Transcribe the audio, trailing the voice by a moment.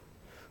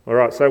All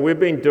right, so we've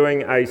been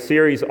doing a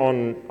series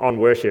on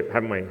worship,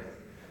 haven't we?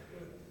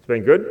 It's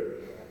been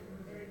good?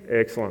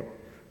 Excellent.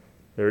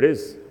 There it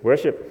is,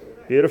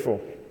 worship.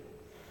 Beautiful.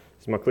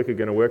 Is my clicker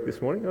going to work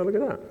this morning? Oh, look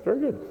at that. Very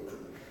good.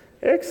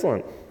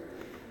 Excellent.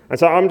 And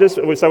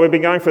so we've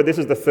been going for, this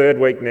is the third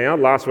week now.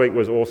 Last week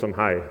was awesome.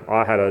 Hey,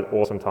 I had an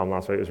awesome time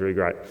last week. It was really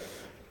great.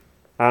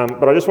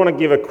 But I just want to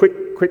give a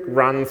quick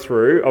run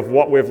through of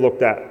what we've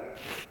looked at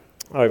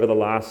over the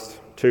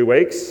last 2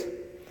 weeks,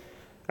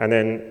 and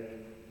then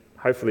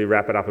hopefully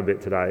wrap it up a bit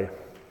today,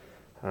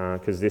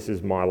 because this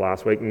is my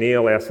last week.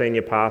 Neil, our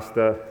senior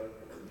pastor,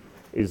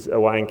 is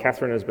away, and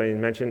Catherine has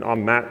been mentioned.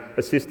 I'm Matt,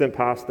 assistant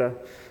pastor,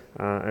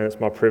 and it's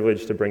my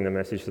privilege to bring the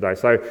message today.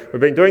 So we've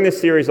been doing this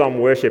series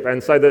on worship,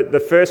 and so the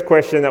first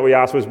question that we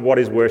asked was, what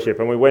is worship?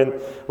 And we went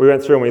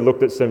through and we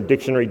looked at some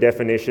dictionary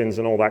definitions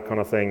and all that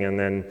kind of thing, and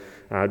then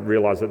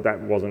realised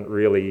that wasn't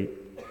really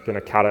going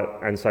to cut it.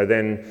 And so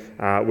then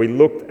we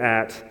looked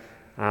at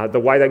the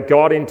way that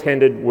God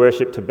intended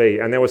worship to be.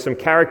 And there were some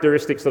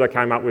characteristics that I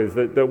came up with,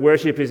 that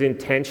worship is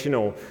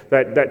intentional,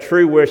 that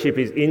true worship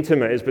is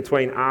intimate, is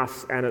between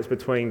us and it's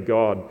between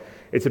God.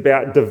 It's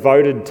about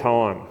devoted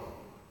time.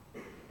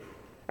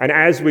 And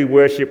as we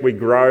worship, we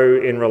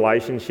grow in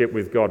relationship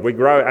with God. We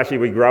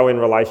grow in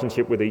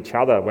relationship with each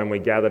other when we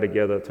gather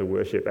together to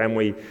worship. And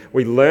we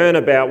learn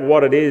about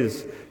what it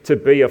is to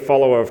be a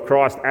follower of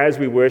Christ as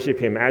we worship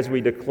Him, as we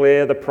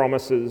declare the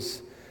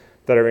promises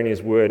that are in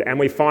His Word. And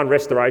we find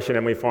restoration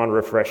and we find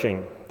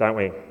refreshing, don't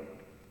we?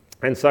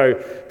 And so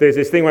there's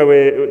this thing where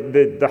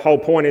the whole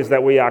point is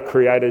that we are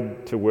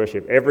created to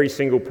worship. Every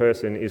single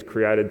person is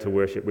created to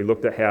worship. We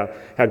looked at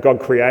how God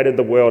created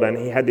the world, and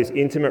He had this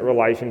intimate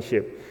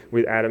relationship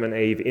with Adam and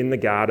Eve in the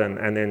garden,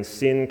 and then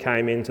sin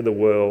came into the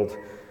world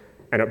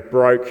and it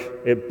broke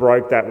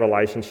that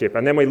relationship.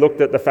 And then we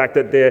looked at the fact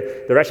that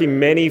there are actually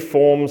many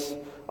forms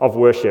of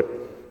worship.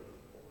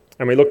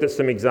 And we looked at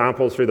some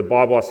examples through the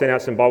Bible. I sent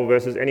out some Bible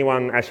verses.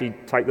 Anyone actually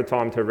take the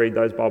time to read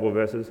those Bible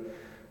verses?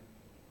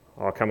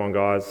 Oh, come on,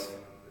 guys.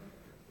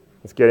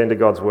 Let's get into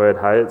God's Word.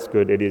 Hey, it's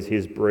good. It is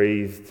His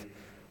breathed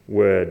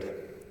Word.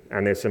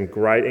 And there's some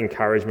great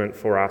encouragement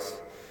for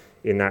us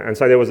in that. And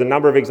so there was a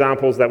number of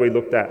examples that we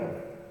looked at.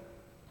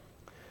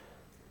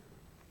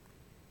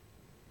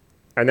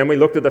 And then we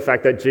looked at the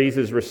fact that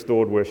Jesus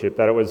restored worship,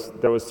 that it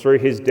was through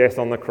His death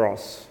on the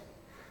cross.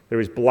 There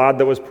is blood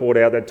that was poured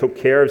out that took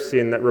care of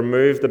sin, that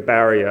removed the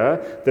barrier,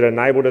 that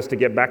enabled us to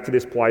get back to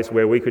this place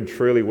where we could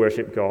truly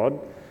worship God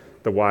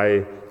the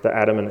way that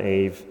Adam and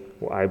Eve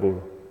were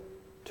able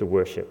to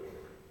worship.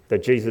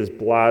 That Jesus'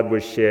 blood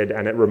was shed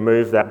and it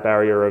removed that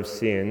barrier of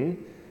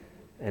sin,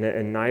 and it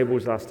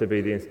enables us to be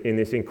in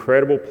this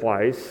incredible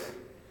place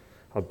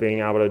of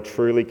being able to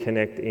truly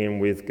connect in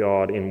with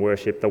God in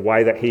worship the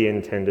way that He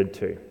intended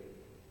to.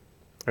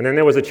 And then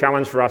there was a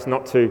challenge for us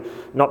not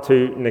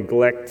to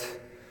neglect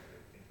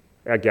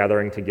our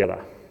gathering together.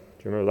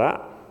 Do you remember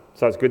that?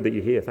 So it's good that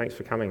you're here. Thanks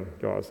for coming,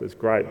 guys. It's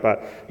great.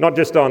 But not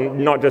just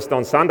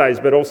on Sundays,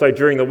 but also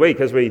during the week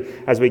as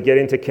we get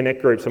into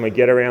connect groups and we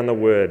get around the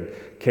Word,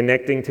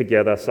 connecting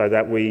together so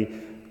that we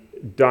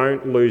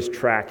don't lose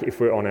track if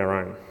we're on our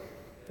own.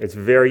 It's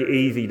very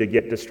easy to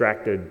get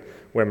distracted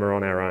when we're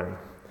on our own.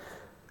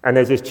 And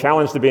there's this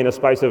challenge to be in a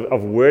space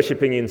of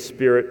worshipping in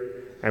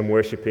spirit and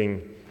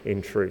worshipping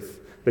in truth.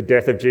 The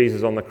death of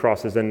Jesus on the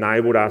cross has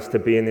enabled us to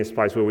be in this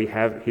place where we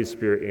have His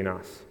Spirit in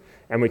us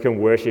and we can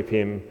worship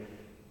Him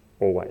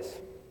always.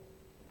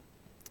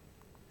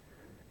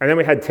 And then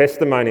we had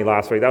testimony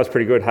last week. That was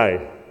pretty good,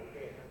 hey?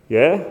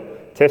 Yeah?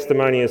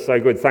 Testimony is so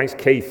good. Thanks,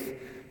 Keith,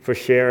 for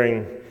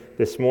sharing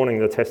this morning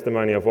the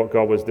testimony of what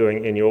God was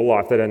doing in your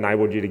life that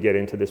enabled you to get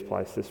into this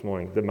place this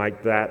morning, to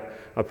make that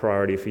a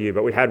priority for you.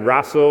 But we had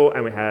Russell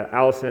and we had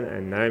Alison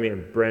and Naomi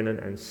and Brennan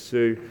and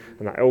Sue,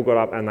 and they all got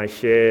up and they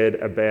shared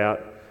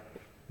about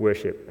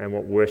worship and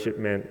what worship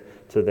meant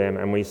to them.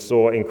 And we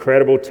saw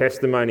incredible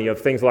testimony of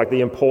things like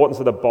the importance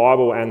of the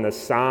Bible and the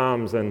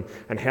Psalms and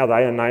how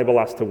they enable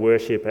us to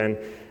worship, and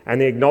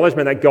the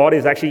acknowledgement that God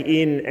is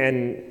actually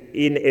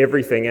in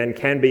everything and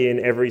can be in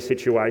every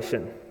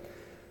situation.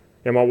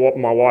 And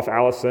my wife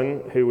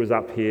Alison, who was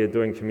up here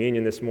doing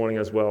communion this morning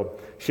as well,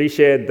 she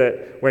shared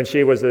that when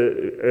she was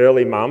an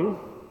early mum,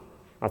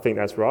 I think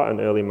that's right, an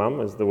early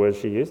mum is the word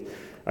she used,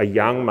 a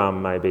young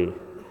mum maybe.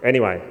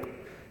 Anyway,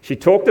 she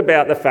talked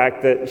about the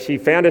fact that she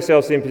found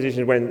herself in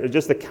positions when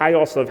just the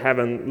chaos of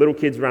having little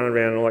kids running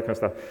around and all that kind of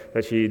stuff,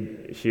 that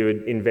she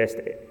would invest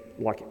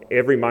like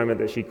every moment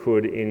that she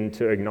could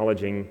into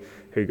acknowledging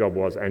who God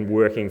was and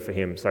working for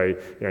Him. So,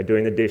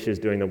 doing the dishes,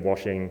 doing the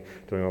washing,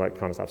 doing all that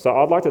kind of stuff. So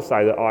I'd like to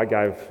say that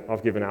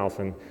I've given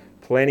Alison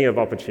plenty of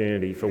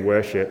opportunity for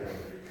worship.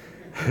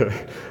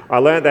 I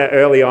learned that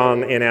early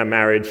on in our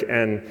marriage,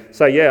 and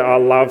so I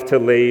love to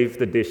leave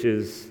the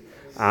dishes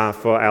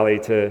for Ali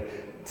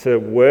to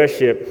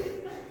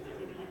worship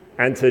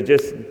and to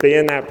just be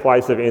in that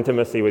place of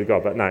intimacy with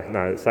God. But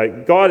no.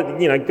 So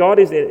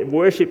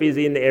worship is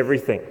in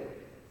everything.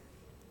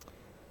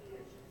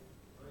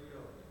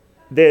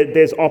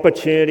 there's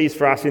opportunities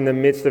for us in the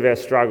midst of our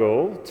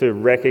struggle to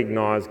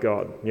recognise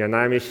God.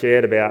 Naomi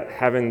shared about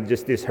having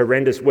just this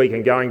horrendous week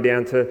and going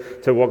down to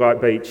Waggai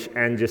Beach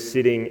and just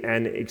sitting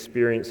and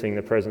experiencing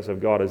the presence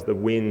of God as the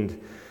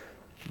wind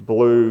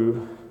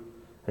blew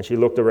and she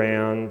looked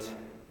around,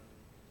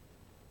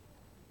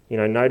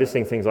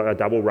 noticing things like a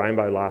double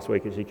rainbow last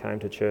week as she came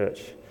to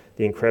church,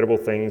 the incredible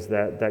things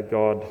that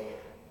God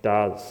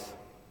does.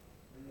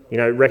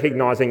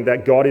 Recognising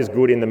that God is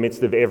good in the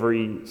midst of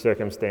every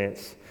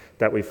circumstance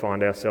that we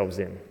find ourselves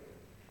in.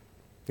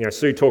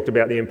 Sue talked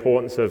about the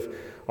importance of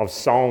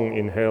song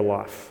in her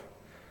life,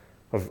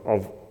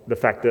 of the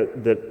fact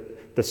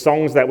that the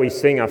songs that we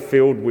sing are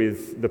filled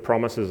with the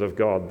promises of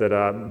God that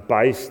are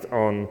based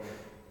on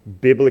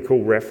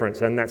biblical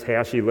reference, and that's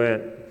how she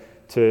learnt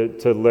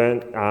to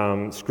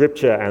learn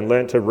scripture and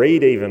learnt to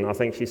read even, I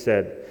think she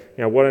said.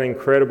 What an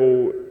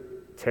incredible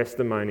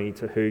testimony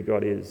to who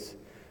God is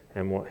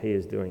and what he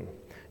is doing.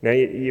 Now,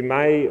 you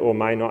may or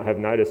may not have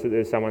noticed that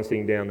there's someone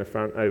sitting down the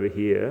front over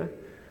here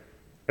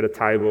at a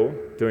table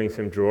doing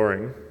some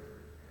drawing.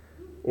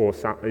 Or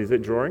is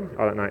it drawing?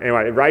 I don't know.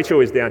 Anyway,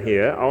 Rachel is down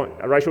here.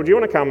 Rachel, do you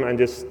want to come and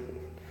just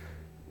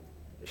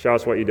show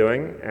us what you're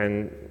doing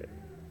and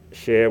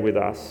share with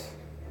us?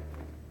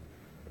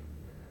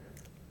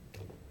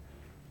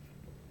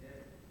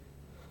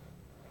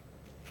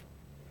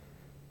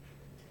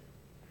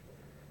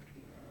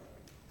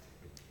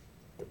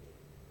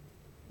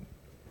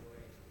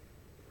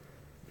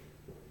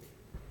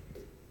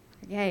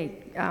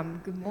 Okay,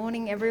 good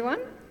morning,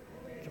 everyone.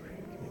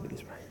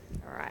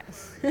 All right,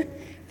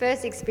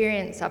 first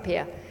experience up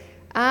here.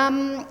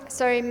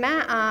 So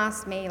Matt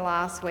asked me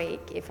last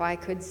week if I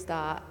could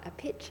start a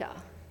picture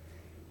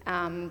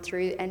and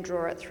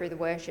draw it through the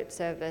worship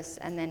service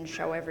and then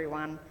show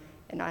everyone,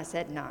 and I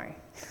said no.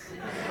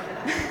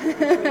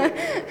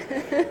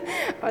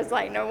 I was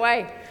like, no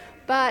way.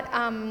 But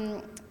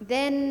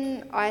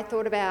then I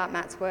thought about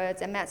Matt's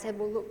words, and Matt said,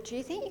 well, look, do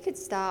you think you could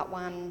start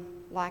one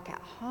like at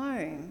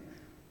home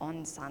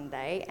on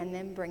Sunday and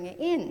then bring it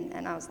in?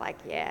 And I was like,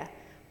 yeah,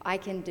 I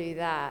can do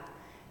that.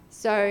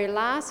 So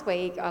last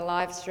week I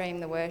live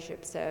streamed the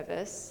worship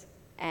service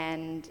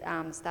and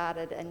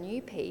started a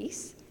new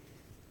piece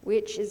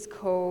which is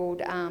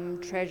called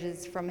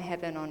Treasures from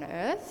Heaven on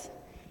Earth.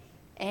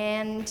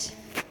 And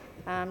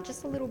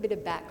just a little bit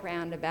of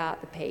background about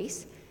the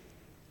piece.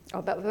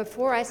 But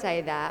before I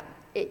say that,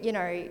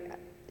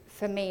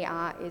 for me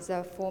art is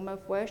a form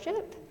of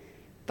worship,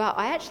 but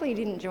I actually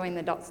didn't join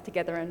the dots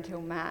together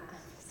until Matt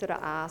sort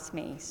of asked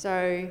me.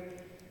 So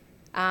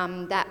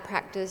that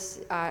practice,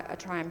 I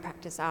try and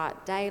practice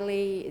art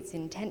daily. It's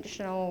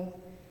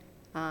intentional.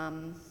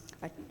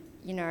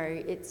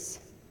 It's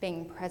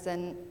being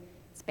present.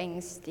 It's being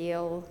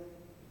still.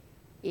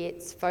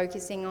 It's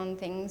focusing on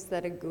things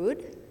that are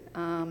good.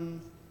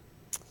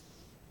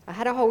 I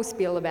had a whole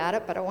spiel about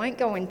it, but I won't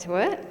go into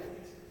it.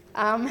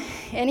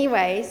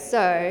 Anyway,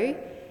 so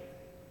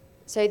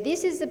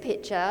this is a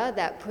picture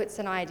that puts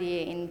an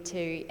idea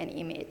into an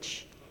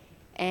image.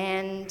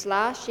 And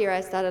last year I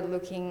started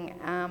looking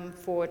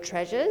for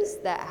treasures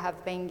that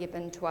have been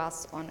given to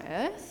us on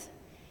earth.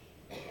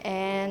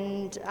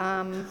 And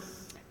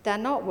they're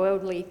not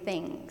worldly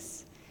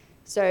things.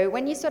 So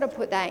when you sort of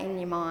put that in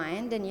your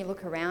mind and you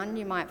look around,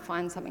 you might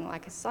find something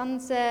like a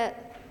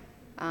sunset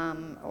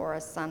or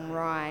a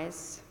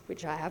sunrise,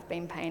 which I have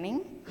been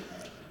painting.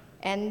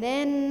 And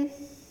then,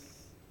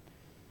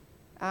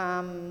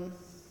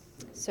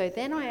 so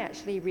then I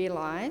actually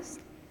realised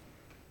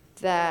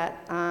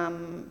that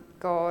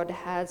God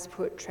has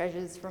put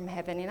treasures from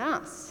heaven in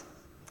us.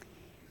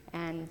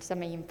 And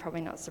some of you are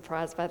probably not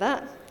surprised by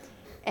that.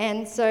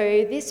 And so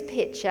this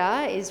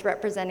picture is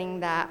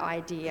representing that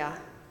idea.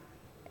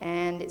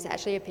 And it's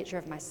actually a picture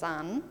of my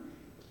son,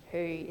 who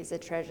is a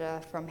treasure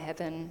from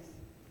heaven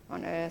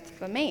on earth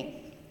for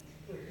me.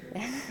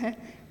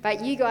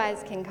 But you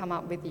guys can come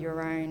up with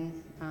your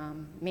own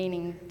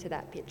meaning to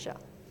that picture.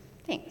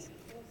 Thanks.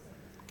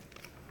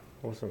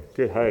 Awesome.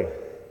 Good. Hey.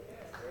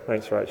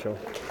 Thanks, Rachel.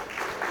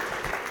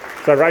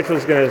 So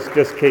Rachel's going to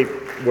just keep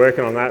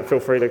working on that. Feel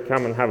free to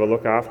come and have a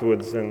look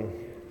afterwards and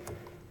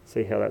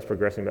see how that's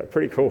progressing. But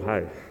pretty cool,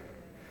 hey.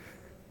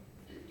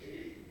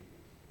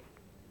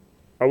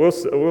 I will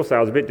say I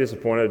was a bit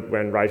disappointed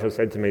when Rachel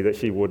said to me that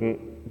she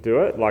wouldn't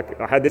do it. Like,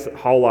 I had this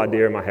whole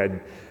idea in my head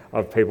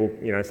of people,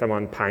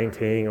 someone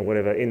painting or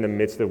whatever in the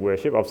midst of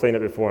worship. I've seen it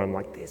before and I'm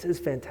like, this is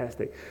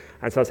fantastic.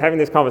 And so I was having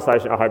this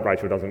conversation. I hope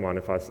Rachel doesn't mind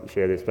if I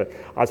share this, but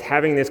I was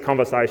having this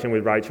conversation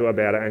with Rachel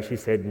about it and she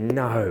said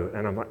no.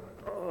 And I'm like,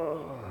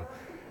 oh.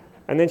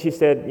 And then she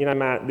said,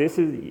 Matt,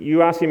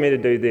 you asking me to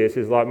do this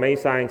is like me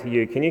saying to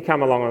you, can you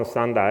come along on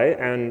Sunday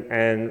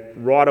and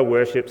write a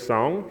worship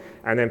song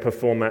and then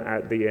perform it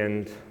at the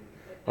end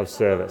of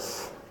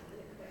service?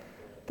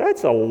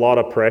 That's a lot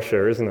of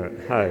pressure, isn't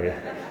it? Hey.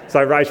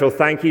 So Rachel,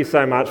 thank you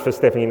so much for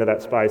stepping into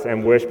that space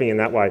and worshipping in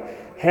that way.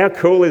 How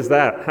cool is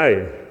that?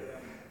 Hey.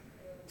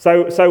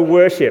 So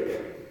worship.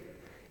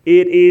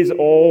 It is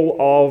all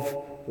of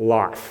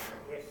life.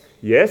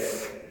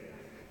 Yes?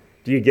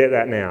 Do you get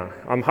that now?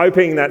 I'm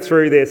hoping that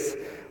through this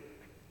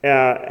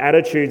Our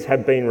attitudes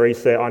have been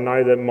reset. I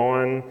know that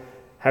mine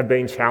have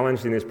been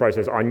challenged in this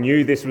process. I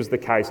knew this was the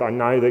case. I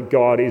know that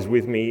God is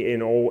with me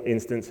in all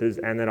instances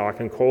and that I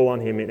can call on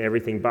him in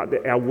everything.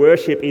 But our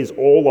worship is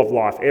all of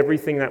life,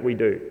 everything that we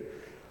do.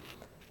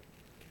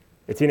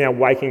 It's in our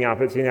waking up,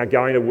 it's in our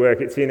going to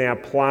work, it's in our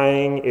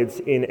playing, it's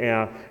in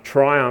our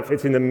triumph,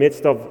 it's in the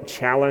midst of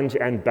challenge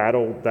and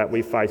battle that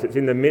we face. It's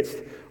in the midst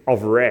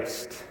of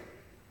rest.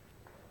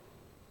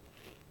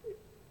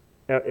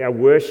 Our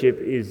worship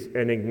is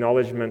an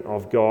acknowledgement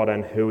of God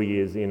and who he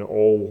is in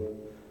all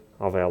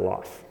of our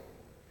life.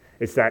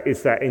 It's that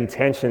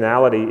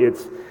intentionality.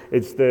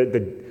 It's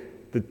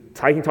the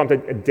taking time, to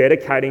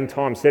dedicating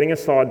time, setting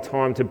aside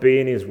time to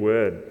be in his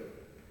word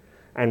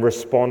and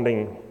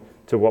responding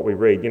to what we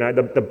read. You know,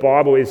 the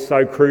Bible is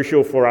so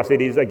crucial for us.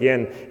 It is,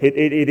 again, it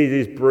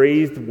is his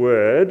breathed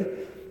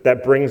word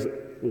that brings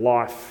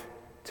life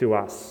to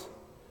us.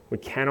 We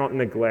cannot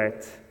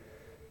neglect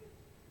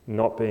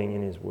not being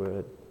in his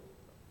word.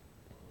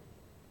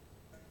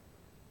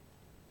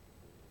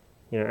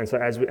 You know, and so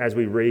as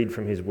we read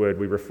from his word,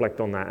 we reflect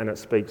on that and it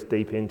speaks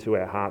deep into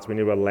our hearts. We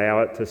need to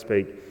allow it to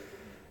speak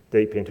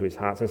deep into his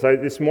hearts. And so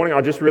this morning,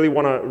 I just really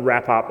want to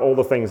wrap up all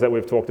the things that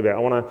we've talked about.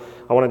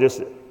 I want to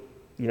just,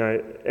 you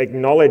know,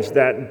 acknowledge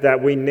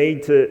that we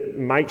need to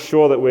make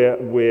sure that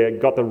we're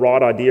got the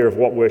right idea of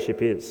what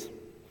worship is.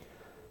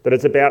 That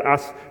it's about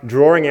us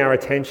drawing our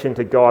attention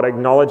to God,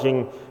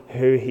 acknowledging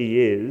who he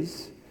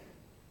is,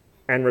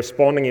 and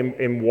responding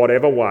in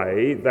whatever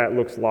way that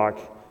looks like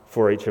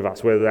for each of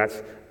us, whether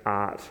that's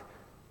art,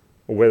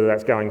 or whether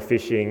that's going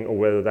fishing, or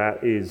whether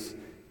that is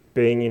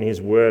being in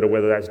his word, or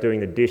whether that's doing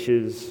the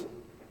dishes,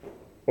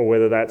 or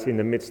whether that's in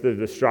the midst of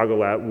the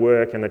struggle at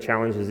work and the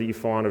challenges that you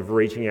find of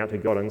reaching out to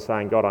God and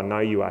saying, God, I know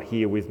you are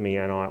here with me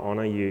and I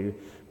honour you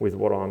with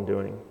what I'm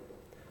doing.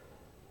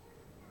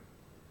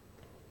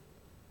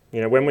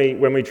 You know, when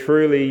we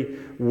truly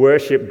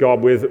worship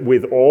God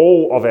with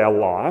all of our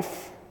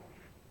life,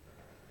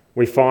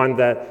 we find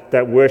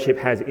that worship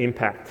has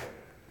impact.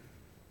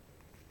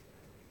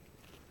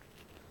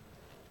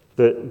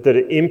 That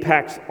it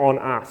impacts on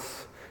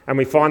us. And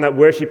we find that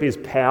worship is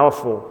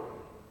powerful.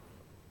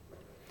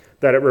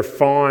 That it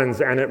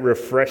refines and it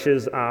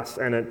refreshes us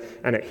and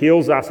it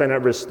heals us and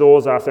it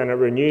restores us and it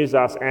renews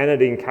us and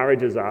it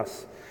encourages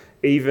us,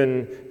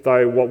 even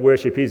though what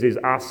worship is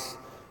us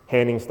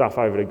handing stuff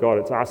over to God.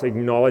 It's us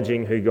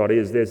acknowledging who God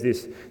is. There's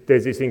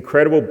this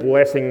incredible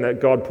blessing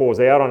that God pours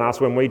out on us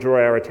when we draw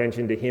our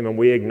attention to him and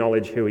we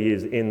acknowledge who he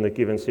is in the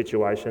given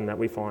situation that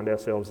we find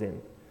ourselves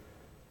in.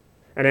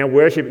 And our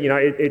worship, you know,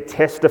 it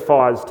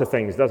testifies to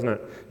things, doesn't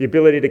it? The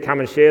ability to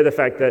come and share the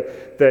fact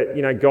that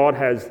you know, God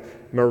has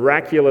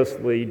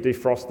miraculously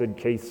defrosted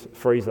Keith's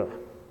freezer.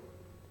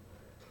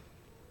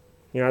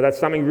 You know, that's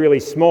something really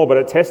small, but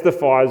it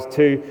testifies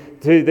to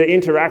the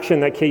interaction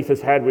that Keith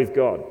has had with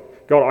God.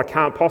 God, I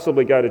can't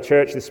possibly go to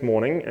church this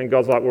morning. And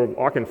God's like, well,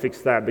 I can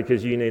fix that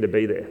because you need to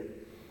be there.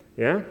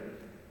 Yeah?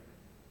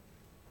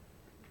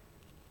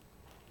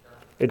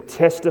 It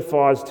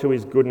testifies to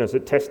his goodness.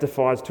 It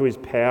testifies to his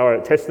power.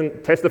 It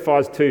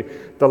testifies to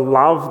the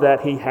love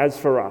that he has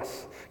for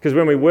us. Because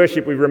when we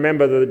worship, we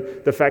remember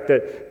the fact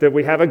that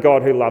we have a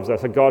God who loves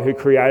us, a God who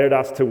created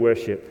us to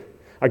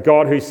worship, a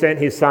God who sent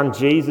his son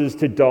Jesus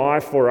to die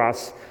for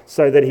us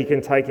so that he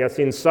can take our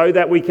sins, so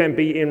that we can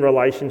be in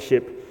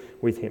relationship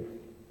with him.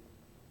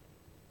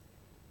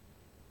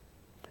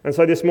 And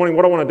so this morning,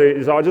 what I want to do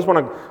is I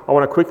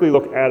want to quickly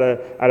look at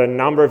a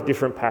number of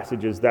different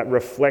passages that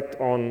reflect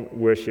on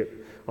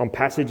worship, on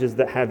passages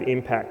that have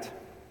impact.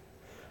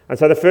 And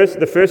so the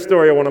first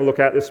story I want to look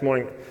at this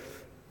morning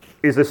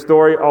is the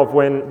story of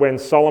when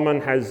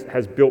Solomon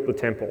has built the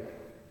temple.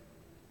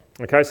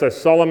 Okay, so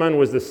Solomon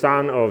was the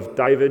son of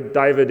David.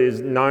 David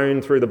is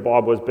known through the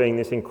Bible as being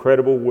this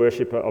incredible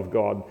worshipper of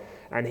God,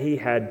 and he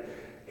had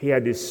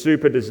this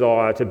super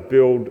desire to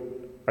build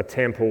a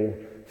temple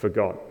for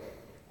God.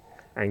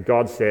 And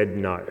God said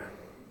no.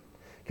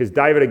 Because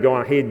David had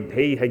gone,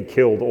 he had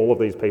killed all of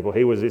these people.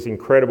 He was this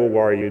incredible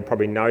warrior. You'd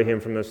probably know him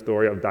from the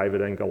story of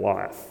David and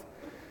Goliath.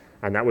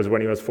 And that was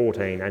when he was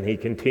 14. And he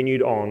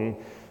continued on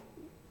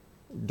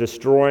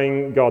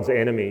destroying God's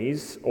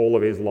enemies all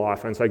of his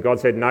life. And so God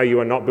said, no, you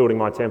are not building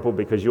my temple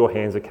because your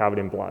hands are covered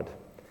in blood.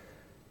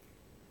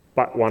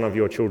 But one of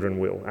your children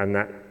will. And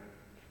that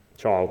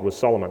child was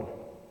Solomon.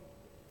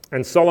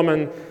 And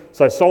Solomon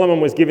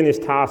was given this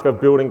task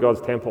of building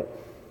God's temple.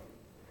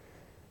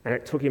 And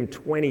it took him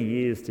 20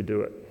 years to do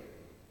it,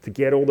 to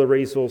get all the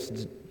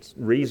resources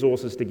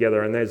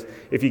together. And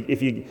if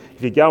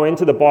you go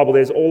into the Bible,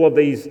 there's all of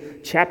these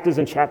chapters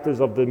and chapters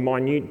of the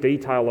minute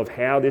detail of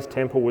how this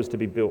temple was to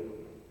be built.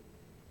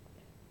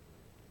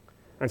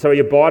 And so he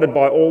abided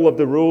by all of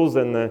the rules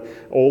and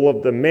all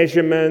of the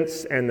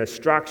measurements and the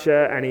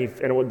structure,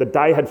 and the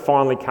day had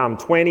finally come.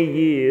 20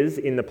 years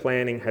in the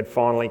planning had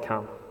finally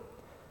come.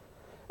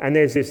 And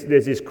there's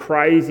this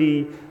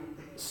crazy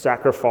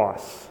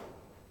sacrifice.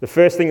 The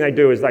first thing they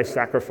do is they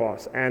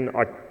sacrifice, and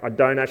I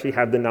don't actually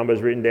have the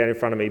numbers written down in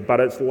front of me,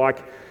 but it's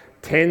like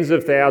tens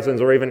of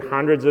thousands or even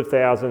hundreds of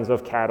thousands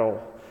of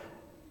cattle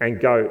and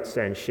goats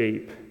and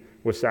sheep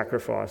were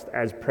sacrificed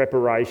as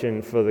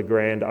preparation for the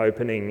grand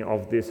opening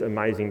of this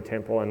amazing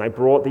temple. And they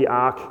brought the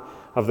Ark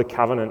of the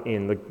Covenant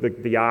in,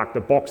 the Ark,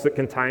 the box that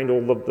contained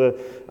all of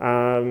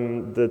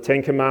the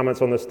Ten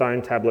Commandments on the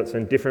stone tablets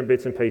and different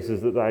bits and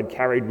pieces that they had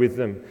carried with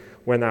them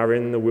when they were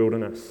in the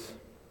wilderness.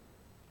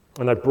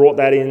 And they brought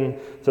that in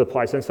to the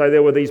place. And so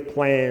there were these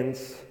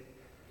plans,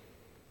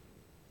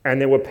 and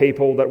there were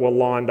people that were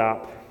lined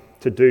up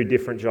to do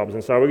different jobs.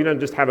 And so we're going to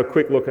just have a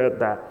quick look at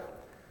that,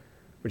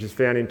 which is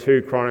found in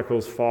 2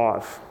 Chronicles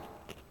 5.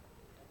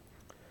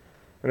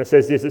 And it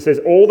says this, it says,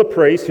 all the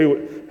priests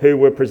who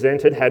were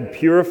presented had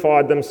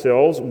purified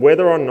themselves,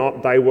 whether or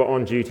not they were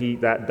on duty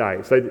that day.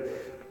 So,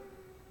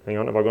 hang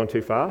on, have I gone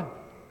too far?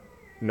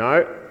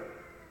 No?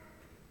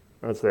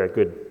 That's there,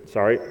 good,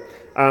 sorry.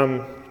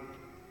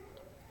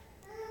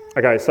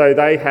 Okay, so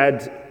they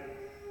had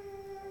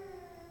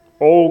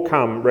all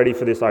come ready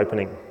for this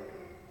opening.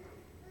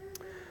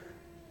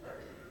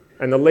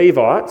 And the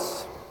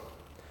Levites,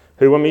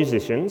 who were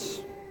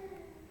musicians,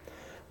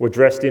 were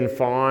dressed in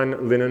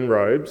fine linen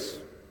robes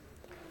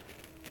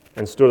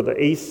and stood at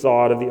the east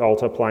side of the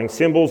altar playing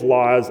cymbals,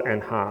 lyres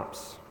and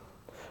harps.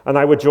 And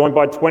they were joined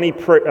by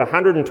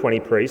 120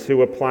 priests who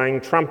were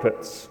playing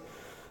trumpets.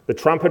 The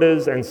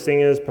trumpeters and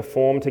singers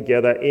performed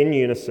together in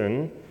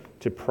unison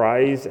to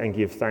praise and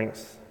give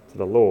thanks to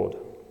the Lord.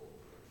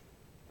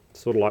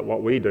 Sort of like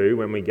what we do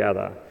when we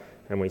gather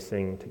and we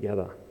sing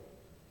together.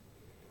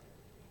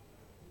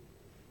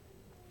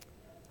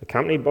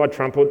 Accompanied by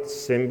trumpets,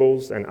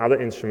 cymbals, and other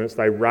instruments,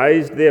 they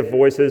raised their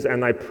voices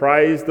and they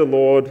praised the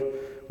Lord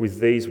with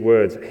these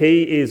words.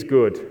 He is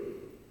good.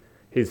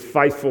 His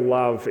faithful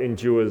love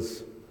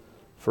endures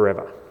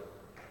forever.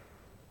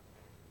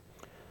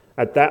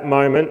 At that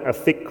moment, a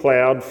thick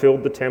cloud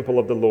filled the temple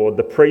of the Lord.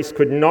 The priests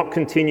could not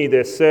continue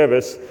their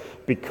service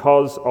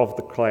because of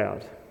the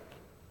cloud,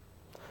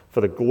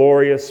 for the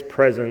glorious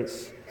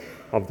presence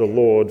of the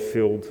Lord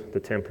filled the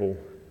temple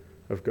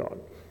of God.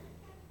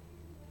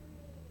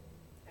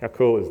 How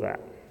cool is that?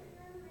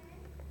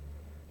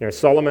 You know,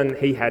 Solomon,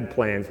 he had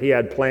plans. He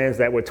had plans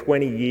that were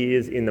 20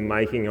 years in the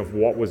making of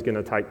what was going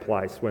to take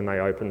place when they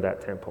opened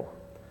that temple.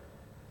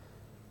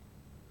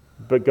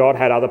 But God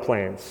had other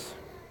plans.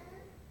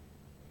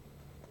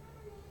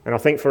 And I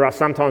think for us,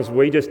 sometimes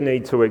we just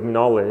need to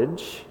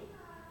acknowledge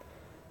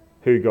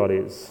who God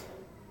is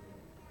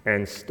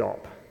and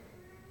stop.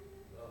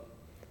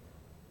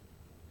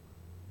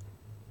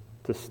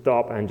 To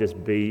stop and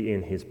just be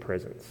in his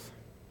presence.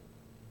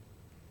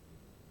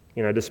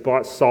 You know,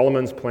 despite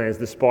Solomon's plans,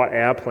 despite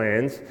our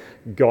plans,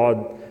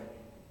 God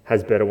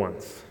has better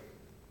ones.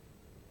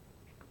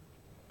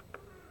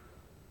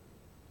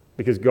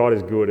 Because God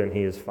is good and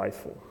he is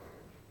faithful.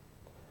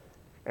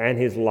 And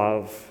his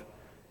love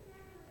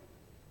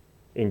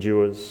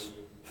endures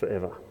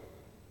forever.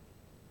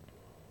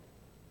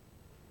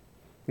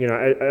 You know,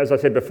 as I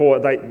said before,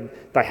 they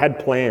had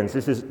plans.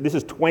 This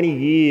is 20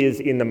 years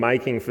in the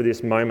making for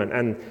this moment,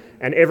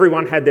 and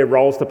everyone had their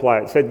roles to play.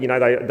 It said, you know,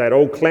 they'd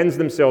all cleansed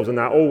themselves, and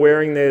they're all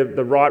wearing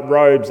the right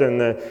robes, and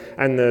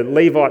the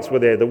Levites were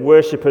there, the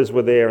worshippers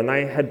were there, and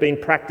they had been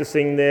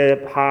practicing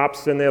their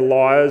harps and their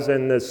lyres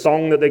and the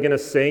song that they're going to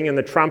sing, and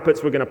the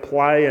trumpets were going to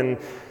play, and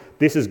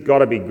this has got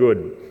to be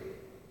good.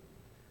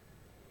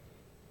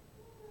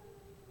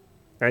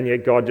 And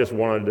yet God just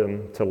wanted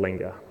them to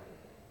linger,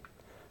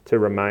 to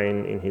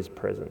remain in his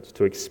presence,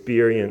 to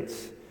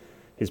experience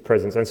his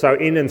presence. And so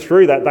in and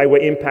through that, they were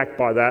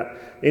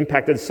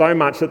impacted so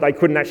much that they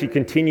couldn't actually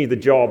continue the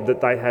job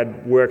that they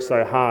had worked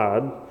so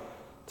hard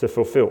to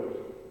fulfill.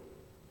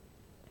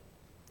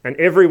 And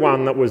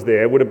everyone that was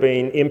there would have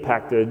been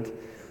impacted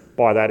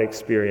by that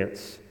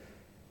experience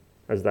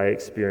as they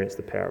experienced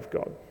the power of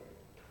God.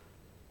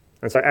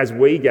 And so as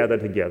we gather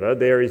together,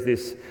 there is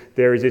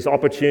this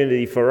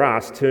opportunity for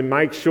us to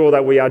make sure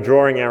that we are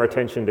drawing our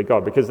attention to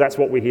God, because that's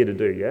what we're here to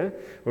do, yeah?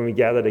 When we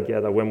gather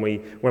together, when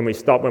we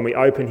stop, when we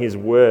open his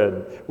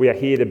word, we are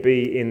here to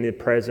be in the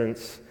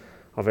presence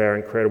of our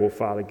incredible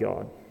Father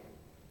God.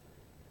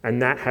 And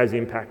that has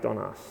impact on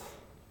us.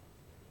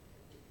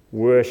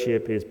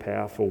 Worship is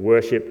powerful.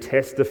 Worship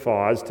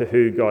testifies to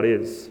who God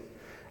is.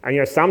 And you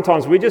know,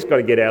 sometimes we just got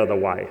to get out of the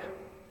way.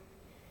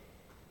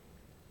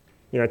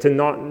 You know, to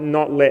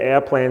not let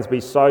our plans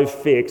be so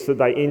fixed that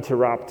they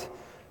interrupt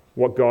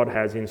what God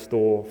has in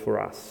store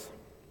for us.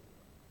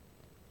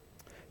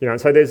 You know,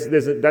 and so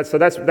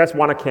that's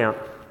one account.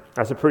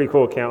 That's a pretty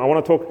cool account. I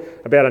want to talk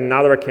about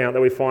another account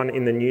that we find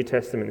in the New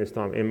Testament this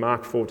time, in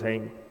Mark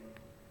 14.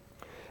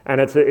 And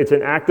it's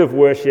an act of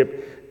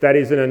worship that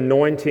is an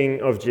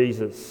anointing of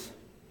Jesus.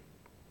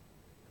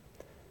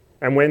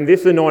 And when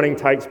this anointing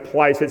takes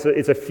place,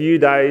 it's a few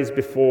days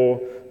before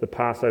the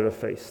Passover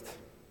feast.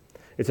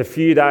 It's a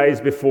few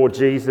days before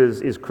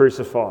Jesus is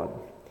crucified.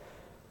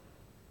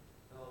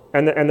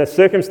 And the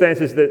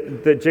circumstances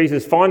that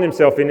Jesus finds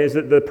himself in is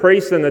that the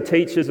priests and the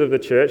teachers of the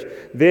church,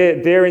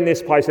 they're in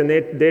this place and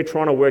they're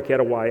trying to work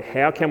out a way.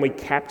 How can we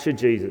capture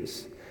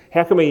Jesus?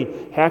 How can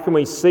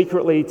we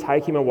secretly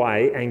take him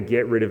away and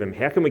get rid of him?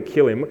 How can we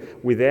kill him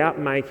without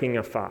making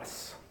a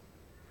fuss?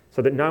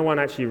 so that no one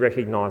actually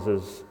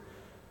recognises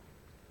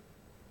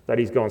that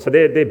he's gone. So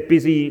they're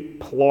busy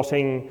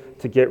plotting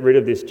to get rid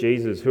of this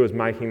Jesus who is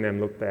making them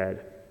look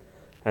bad.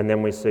 And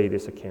then we see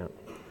this account.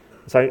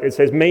 So it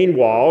says,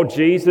 meanwhile,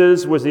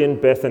 Jesus was in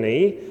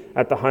Bethany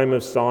at the home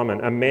of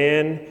Simon, a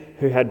man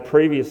who had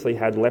previously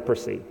had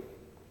leprosy.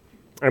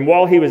 And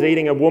while he was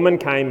eating, a woman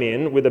came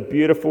in with a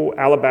beautiful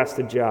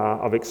alabaster jar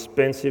of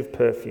expensive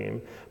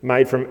perfume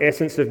made from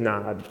essence of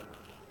nard.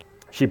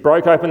 She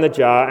broke open the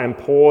jar and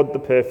poured the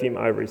perfume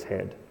over his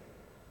head.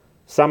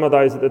 Some of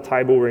those at the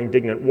table were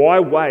indignant. Why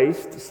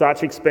waste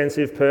such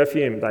expensive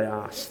perfume, they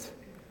asked.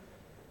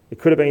 It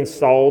could have been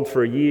sold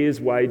for a year's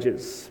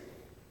wages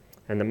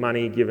and the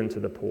money given to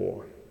the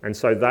poor. And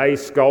so they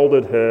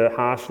scolded her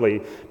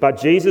harshly. But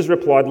Jesus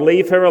replied,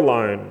 leave her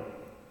alone.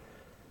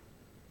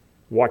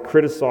 Why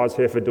criticize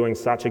her for doing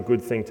such a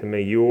good thing to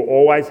me? You will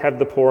always have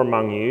the poor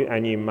among you,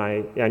 and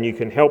you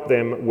can help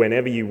them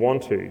whenever you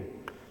want to,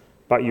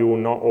 but you will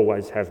not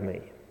always have me.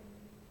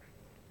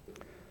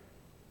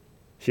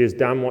 She has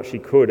done what she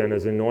could and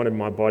has anointed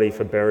my body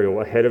for burial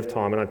ahead of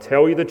time. And I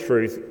tell you the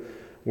truth,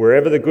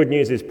 wherever the good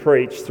news is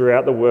preached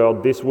throughout the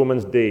world, this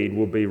woman's deed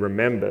will be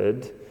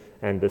remembered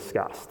and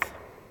discussed,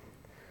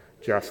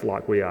 just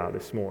like we are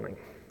this morning.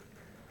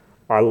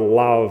 I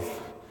love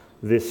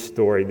this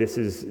story. This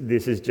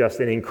is just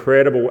an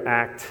incredible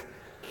act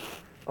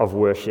of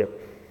worship.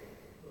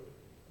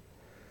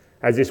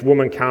 As this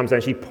woman comes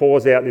and she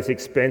pours out this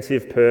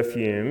expensive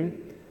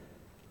perfume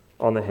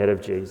on the head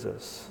of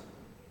Jesus,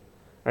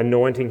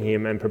 anointing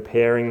him and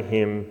preparing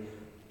him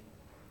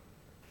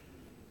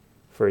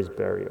for his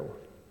burial.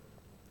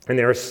 And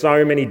there are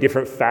so many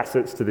different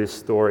facets to this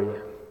story.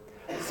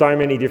 So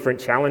many different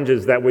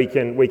challenges that we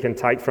can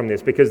take from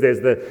this, because there's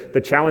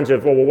the challenge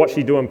of, well, what's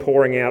she doing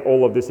pouring out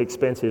all of this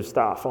expensive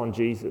stuff on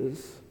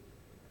Jesus?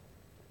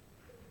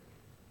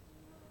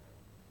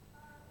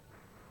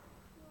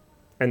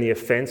 And the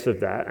offense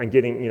of that, and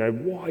getting,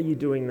 why are you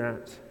doing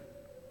that?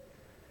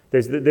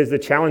 There's the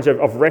challenge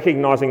of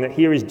recognizing that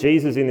here is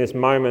Jesus in this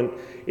moment,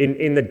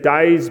 in the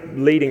days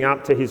leading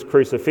up to his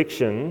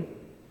crucifixion.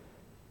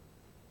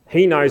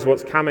 He knows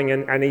what's coming,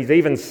 and he's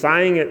even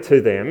saying it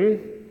to them.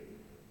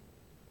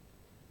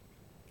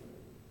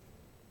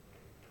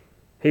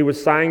 He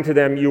was saying to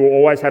them, you will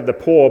always have the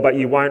poor, but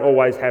you won't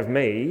always have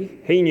me.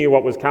 He knew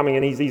what was coming,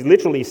 and he's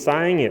literally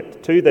saying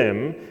it to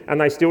them, and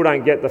they still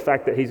don't get the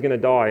fact that he's going to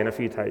die in a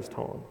few days'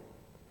 time.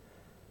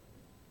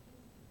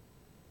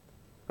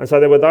 And so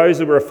there were those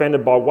who were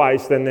offended by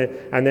waste, and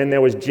then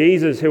there was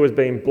Jesus who was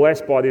being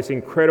blessed by this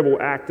incredible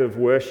act of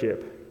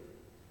worship.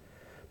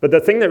 But the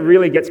thing that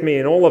really gets me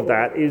in all of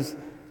that is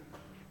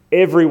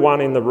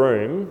everyone in the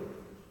room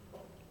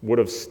would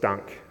have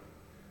stunk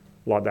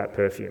like that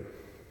perfume.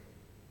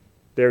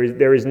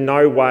 There is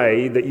no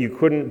way that you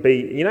couldn't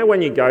be...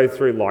 when you go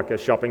through like a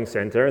shopping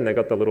centre and they've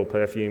got the little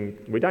perfume...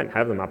 We don't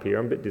have them up here.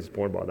 I'm a bit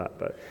disappointed by that.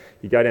 But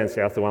you go down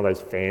south to one of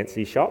those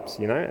fancy shops,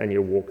 and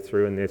you walk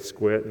through and they're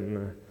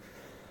squirting.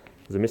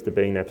 There's a Mr.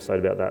 Bean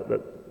episode about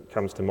that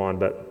comes to mind.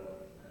 But,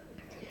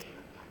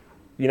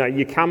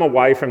 you come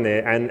away from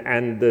there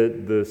and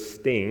the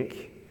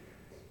stink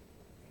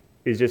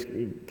is just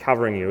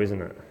covering you,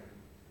 isn't it?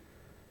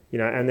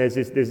 And there's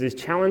this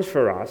challenge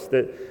for us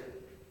that...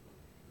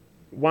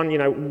 One,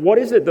 what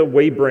is it that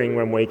we bring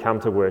when we come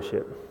to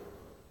worship?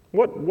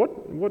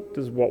 What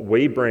does what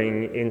we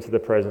bring into the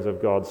presence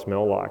of God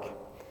smell like?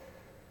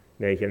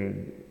 Now you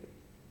can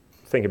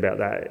think about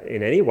that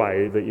in any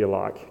way that you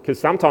like, because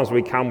sometimes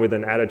we come with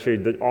an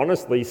attitude that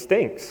honestly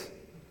stinks.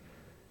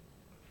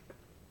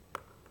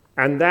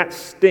 And that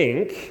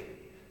stink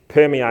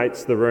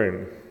permeates the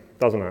room,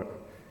 doesn't it?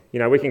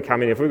 We can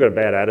come in, if we've got a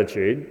bad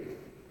attitude,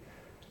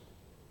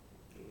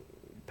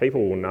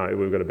 people will know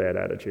we've got a bad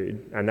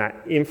attitude, and that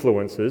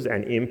influences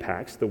and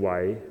impacts the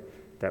way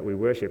that we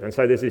worship. And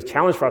so there's this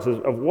challenge for us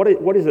of what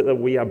is it that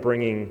we are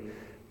bringing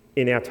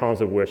in our times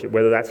of worship,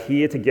 whether that's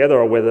here together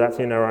or whether that's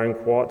in our own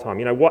quiet time.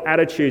 What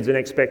attitudes and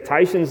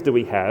expectations do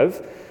we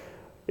have?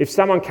 If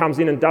someone comes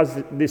in and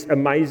does this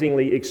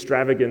amazingly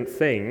extravagant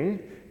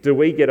thing, do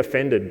we get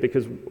offended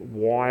because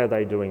why are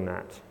they doing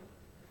that?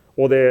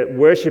 Or they're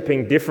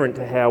worshipping different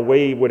to how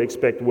we would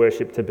expect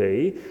worship to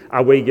be,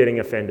 are we getting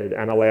offended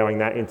and allowing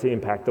that to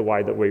impact the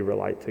way that we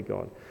relate to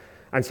God?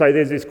 And so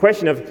there's this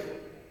question of,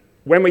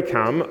 when we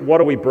come,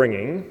 what are we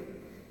bringing?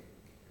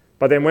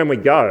 But then when we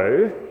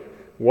go,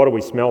 what do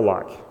we smell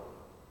like?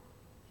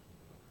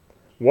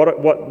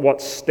 What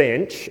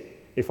stench,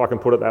 if I can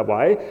put it that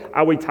way,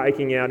 are we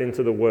taking out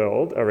into the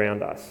world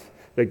around us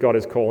that God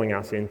is calling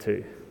us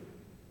into?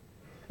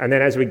 And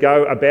then as we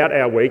go about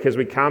our week, as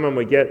we come and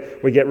we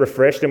get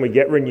refreshed and we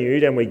get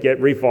renewed and we get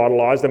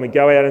revitalised and we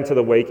go out into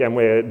the week and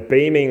we're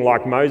beaming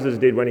like Moses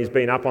did when he's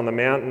been up on the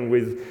mountain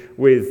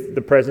with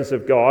the presence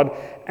of God,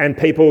 and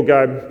people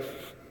go,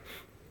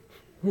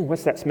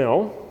 what's that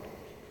smell?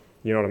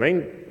 You know what I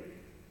mean?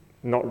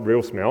 Not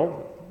real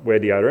smell, wear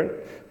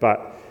deodorant,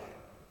 but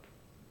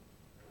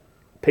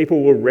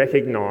people will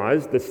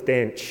recognise the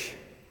stench,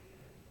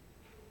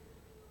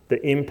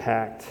 the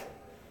impact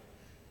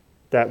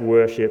that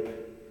worship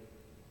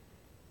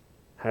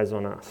has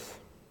on us.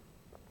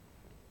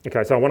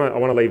 Okay, so I want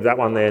to leave that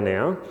one there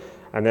now,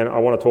 and then I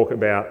want to talk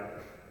about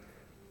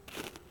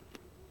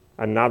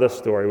another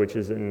story, which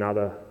is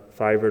another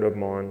favourite of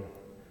mine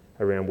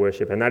around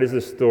worship, and that is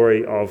the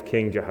story of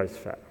King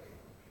Jehoshaphat.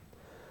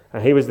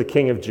 And he was the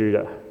king of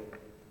Judah.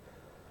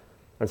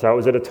 And so it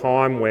was at a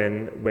time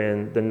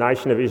when the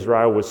nation of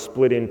Israel was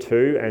split in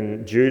two,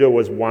 and Judah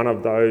was one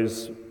of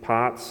those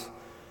parts,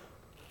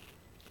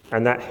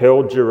 and that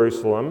held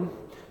Jerusalem.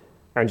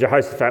 And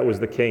Jehoshaphat was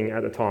the king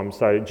at the time.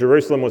 So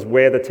Jerusalem was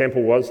where the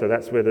temple was, so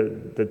that's where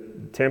the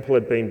temple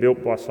had been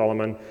built by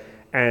Solomon.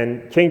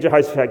 And King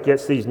Jehoshaphat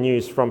gets these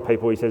news from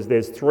people. He says,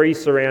 there's 3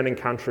 surrounding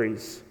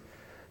countries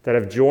that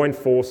have joined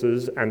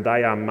forces and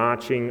they are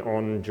marching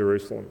on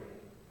Jerusalem.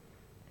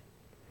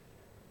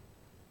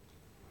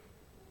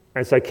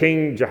 And so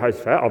King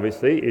Jehoshaphat,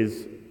 obviously,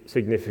 is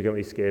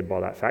significantly scared by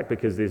that fact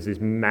because there's this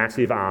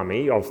massive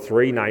army of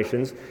 3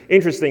 nations.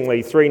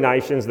 Interestingly, 3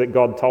 nations that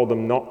God told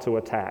them not to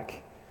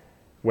attack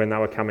when they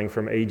were coming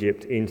from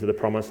Egypt into the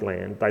Promised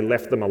Land. They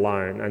left them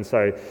alone. And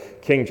so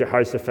King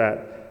Jehoshaphat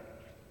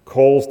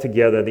calls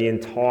together the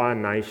entire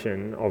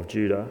nation of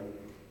Judah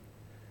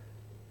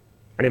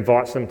and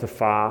invites them to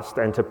fast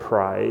and to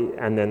pray,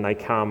 and then they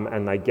come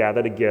and they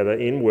gather together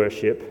in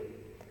worship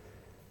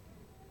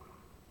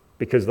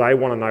because they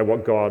want to know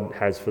what God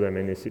has for them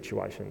in this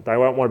situation. They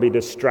won't want to be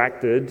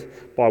distracted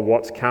by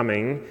what's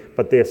coming,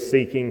 but they're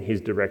seeking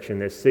his direction.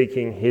 They're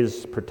seeking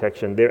his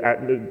protection.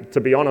 To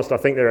be honest, I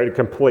think they're at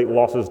complete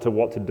losses to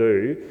what to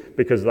do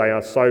because they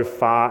are so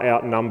far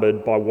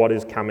outnumbered by what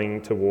is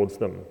coming towards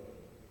them.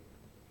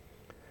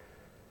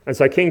 And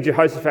so King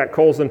Jehoshaphat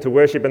calls them to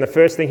worship, and the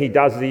first thing he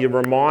does is he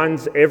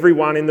reminds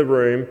everyone in the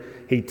room,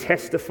 he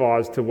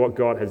testifies to what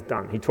God has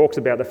done. He talks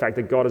about the fact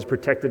that God has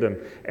protected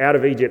them out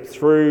of Egypt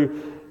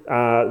through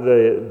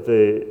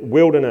the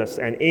wilderness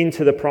and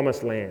into the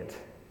Promised Land.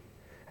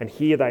 And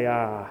here they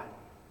are.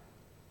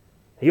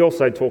 He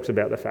also talks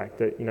about the fact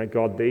that,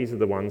 God, these are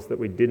the ones that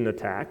we didn't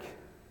attack.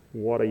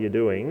 What are you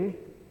doing?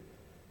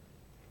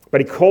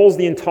 But he calls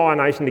the entire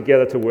nation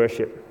together to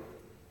worship.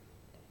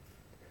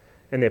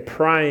 And they're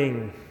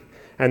praying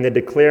and they're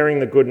declaring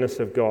the goodness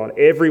of God.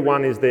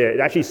 Everyone is there. It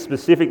actually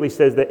specifically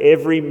says that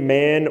every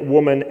man,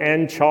 woman,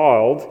 and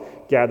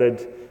child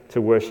gathered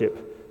to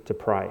worship, to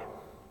pray.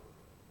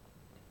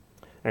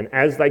 And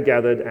as they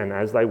gathered and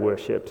as they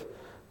worshipped,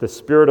 the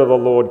Spirit of the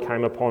Lord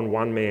came upon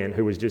one man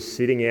who was just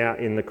sitting out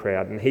in the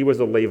crowd, and he was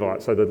a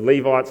Levite. So the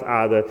Levites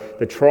are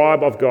the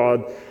tribe of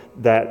God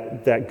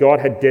that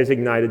God had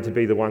designated to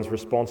be the ones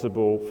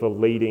responsible for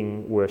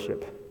leading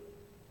worship.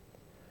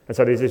 And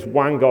so there's this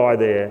one guy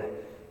there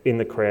in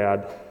the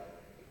crowd,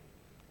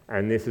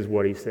 and this is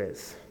what he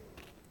says.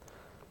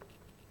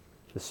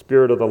 The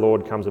Spirit of the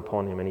Lord comes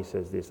upon him and he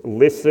says this,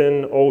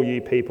 "Listen, all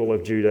you people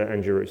of Judah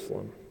and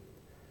Jerusalem.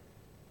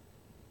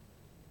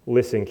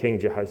 Listen, King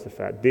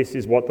Jehoshaphat, this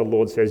is what the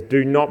Lord says.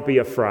 Do not be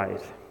afraid.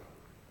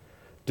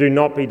 Do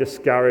not be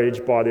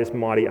discouraged by this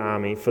mighty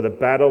army, for the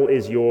battle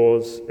is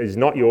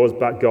not yours,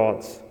 but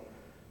God's.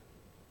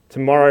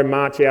 Tomorrow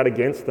march out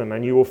against them,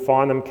 and you will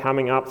find them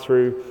coming up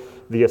through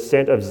the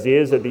ascent of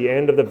Ziz at the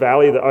end of the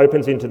valley that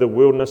opens into the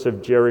wilderness of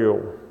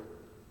Jeriel.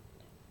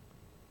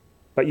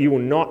 But you will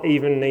not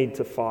even need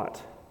to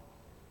fight.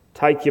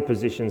 Take your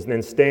positions, and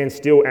then stand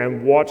still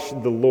and watch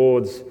the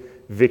Lord's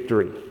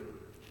victory.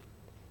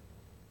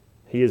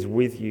 He is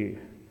with you,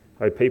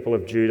 O people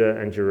of Judah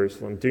and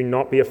Jerusalem. Do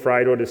not be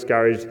afraid or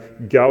discouraged.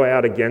 Go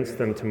out against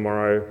them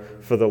tomorrow,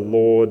 for the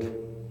Lord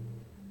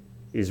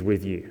is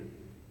with you."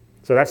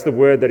 So that's the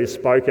word that is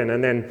spoken.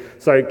 And then,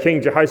 so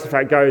King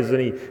Jehoshaphat goes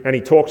and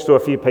he talks to a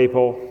few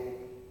people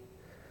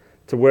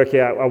to work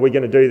out, are we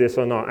going to do this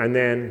or not? And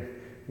then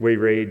we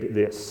read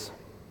this.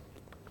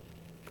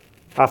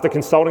 After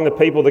consulting the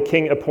people, the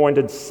king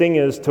appointed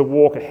singers to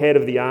walk ahead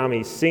of the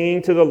army,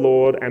 singing to the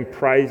Lord and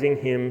praising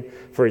him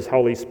for his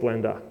holy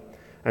splendour.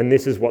 And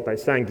this is what they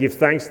sang: "Give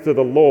thanks to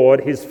the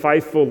Lord, his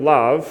faithful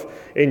love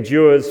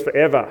endures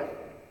forever."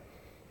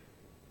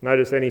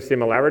 Notice any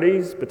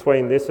similarities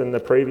between this and the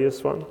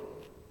previous one?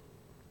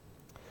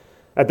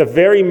 At the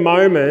very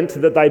moment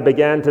that they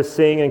began to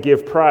sing and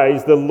give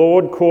praise, the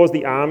Lord caused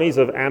the armies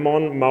of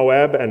Ammon,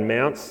 Moab, and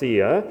Mount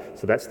Seir,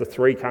 so that's the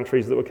 3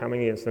 countries that were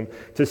coming against them,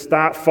 to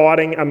start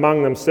fighting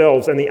among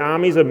themselves. And the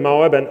armies of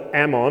Moab and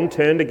Ammon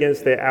turned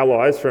against their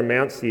allies from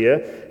Mount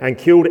Seir and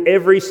killed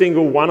every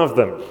single one of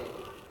them.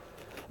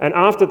 And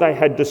after they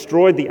had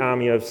destroyed the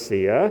army of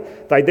Seir,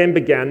 they then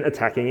began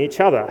attacking each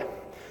other.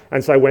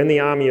 And so when the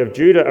army of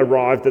Judah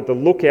arrived at the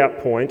lookout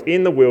point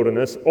in the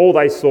wilderness, all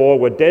they saw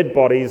were dead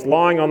bodies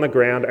lying on the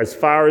ground as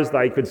far as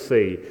they could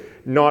see.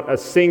 Not a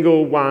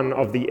single one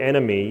of the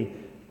enemy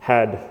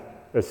had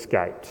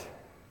escaped.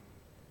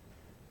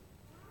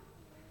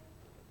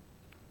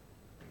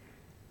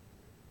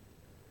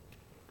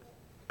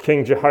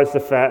 King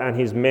Jehoshaphat and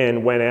his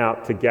men went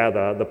out to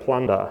gather the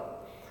plunder,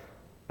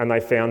 and they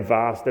found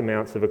vast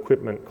amounts of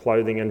equipment,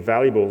 clothing, and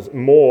valuables,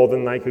 more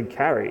than they could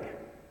carry.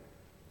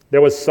 There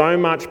was so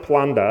much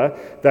plunder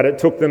that it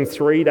took them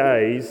 3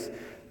 days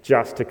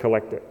just to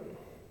collect it.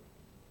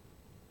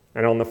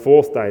 And on the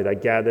fourth day, they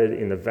gathered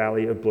in the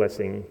Valley of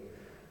Blessing,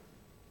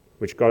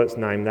 which got its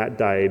name that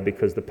day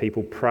because the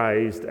people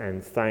praised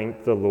and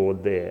thanked the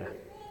Lord there.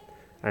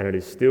 And it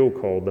is still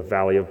called the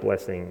Valley of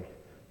Blessing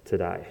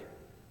today.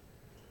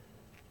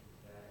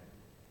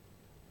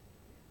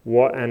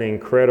 What an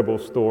incredible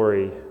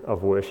story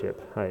of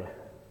worship, hey?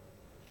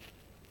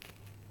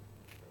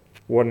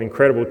 What an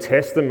incredible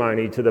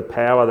testimony to the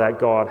power that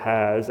God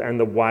has and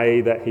the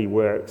way that he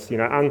works. You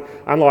know,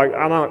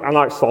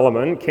 unlike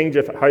Solomon, King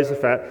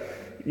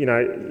Jehoshaphat, you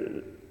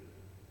know,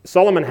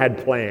 Solomon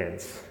had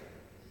plans.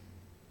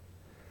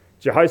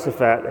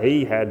 Jehoshaphat,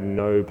 he had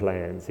no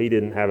plans. He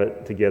didn't have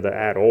it together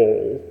at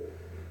all.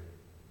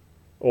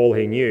 All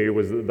he knew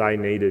was that they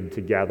needed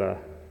to gather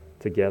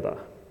together.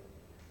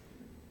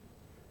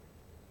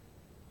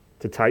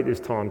 To take this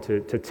time to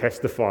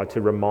testify,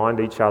 to remind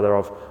each other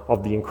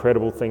of the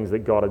incredible things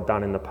that God had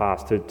done in the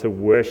past, to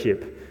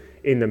worship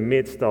in the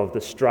midst of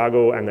the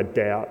struggle and the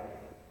doubt.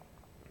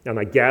 And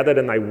they gathered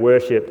and they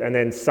worshipped, and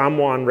then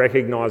someone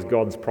recognised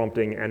God's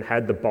prompting and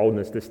had the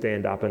boldness to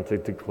stand up and to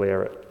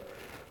declare it,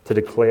 to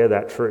declare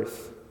that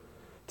truth,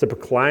 to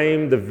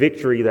proclaim the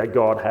victory that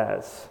God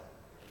has.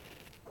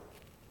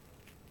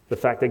 The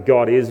fact that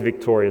God is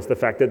victorious, the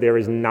fact that there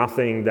is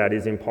nothing that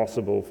is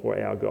impossible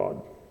for our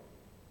God.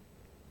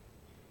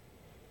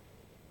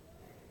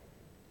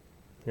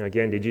 Now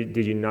again, did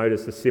you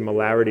notice the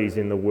similarities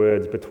in the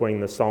words between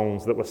the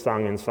songs that were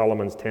sung in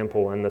Solomon's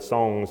temple and the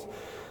songs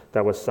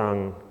that were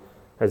sung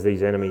as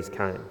these enemies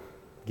came?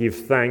 Give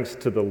thanks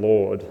to the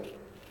Lord.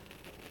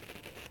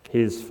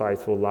 His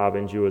faithful love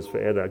endures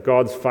forever.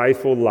 God's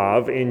faithful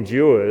love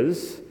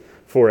endures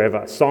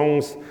forever.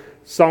 Songs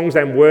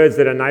and words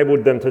that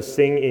enabled them to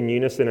sing in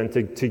unison and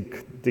to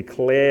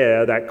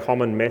declare that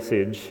common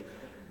message,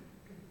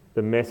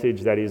 the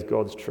message that is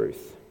God's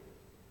truth.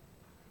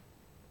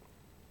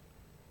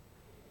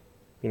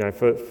 You know,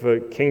 for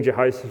King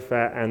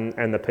Jehoshaphat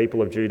and the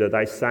people of Judah,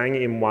 they sang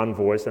in one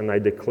voice and they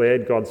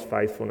declared God's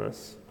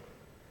faithfulness.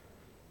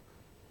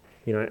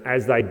 You know,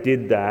 as they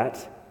did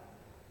that,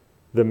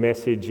 the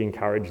message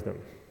encouraged them.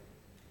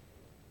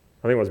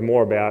 I think it was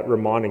more about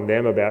reminding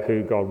them about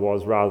who God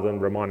was rather than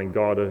reminding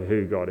God of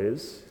who God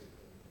is.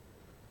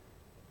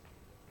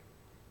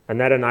 And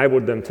that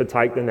enabled them to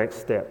take the next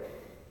step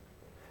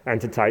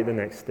and to take the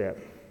next step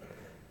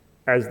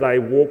as they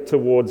walked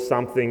towards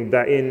something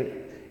that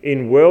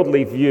in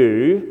worldly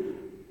view,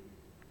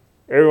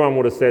 everyone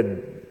would have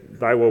said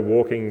they were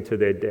walking to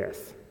their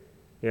death.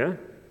 Yeah?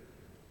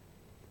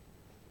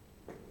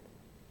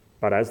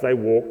 But as they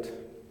walked,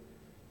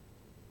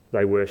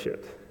 they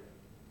worshipped.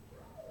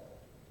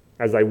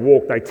 As they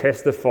walked, they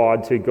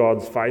testified to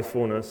God's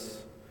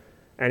faithfulness.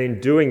 And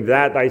in doing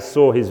that, they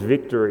saw his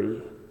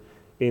victory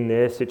in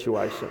their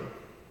situation.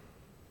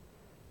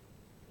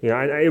 You know,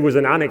 and it was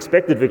an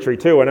unexpected victory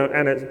too,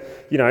 and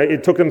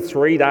it took them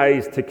 3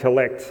 days to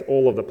collect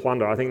all of the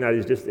plunder. I think that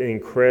is just an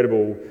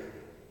incredible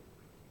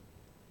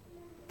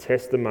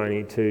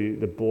testimony to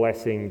the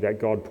blessing that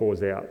God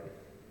pours out.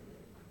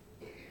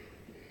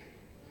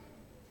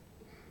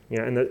 You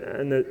know,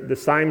 and the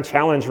same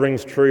challenge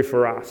rings true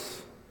for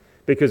us,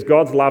 because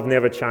God's love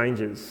never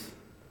changes.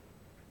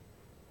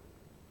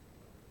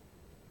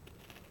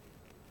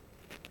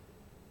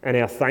 And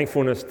our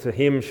thankfulness to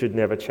him should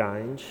never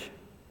change.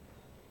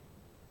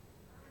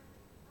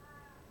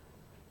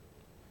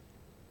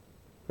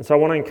 And so I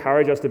want to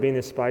encourage us to be in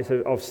this space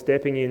of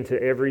stepping into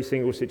every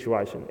single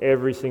situation,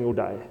 every single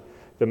day.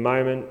 The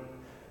moment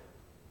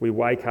we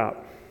wake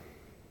up,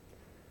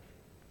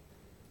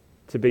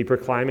 to be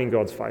proclaiming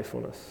God's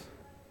faithfulness,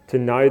 to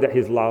know that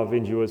his love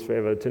endures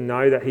forever, to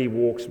know that he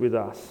walks with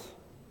us,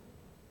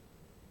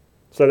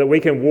 so that we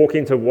can walk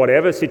into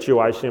whatever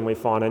situation we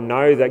find and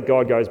know that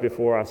God goes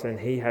before us and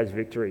he has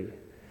victory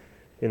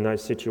in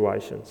those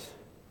situations.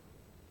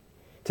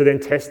 To then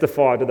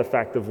testify to the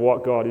fact of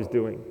what God is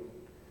doing.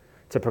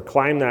 To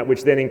proclaim that,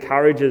 which then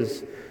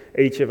encourages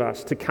each of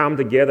us to come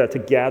together, to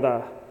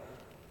gather,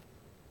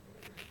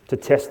 to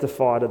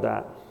testify to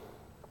that.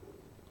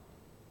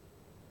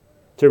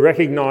 To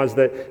recognise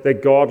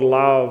that God's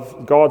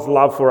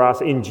love for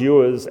us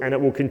endures, and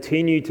it will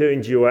continue to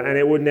endure, and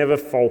it will never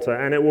falter,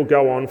 and it will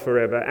go on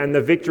forever. And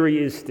the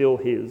victory is still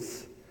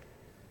his.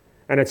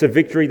 And it's a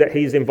victory that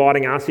he's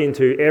inviting us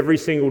into every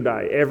single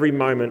day, every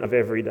moment of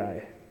every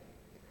day.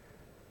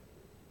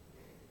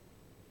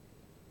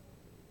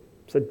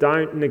 So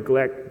don't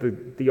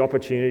neglect the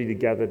opportunity to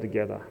gather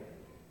together,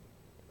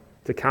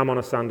 to come on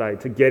a Sunday,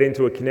 to get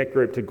into a connect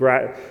group,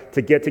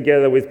 to get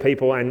together with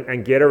people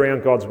and get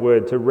around God's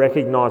word, to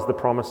recognise the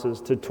promises,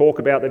 to talk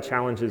about the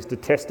challenges, to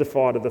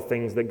testify to the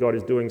things that God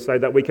is doing so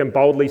that we can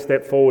boldly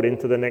step forward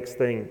into the next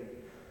thing.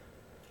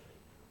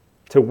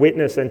 To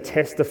witness and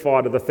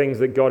testify to the things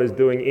that God is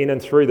doing in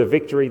and through the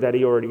victory that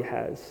he already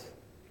has.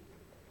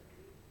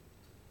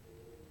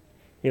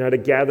 to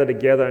gather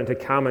together and to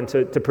come and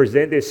to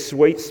present this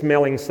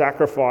sweet-smelling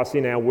sacrifice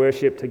in our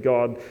worship to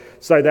God,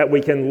 so that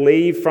we can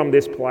leave from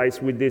this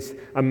place with this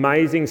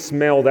amazing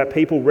smell that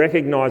people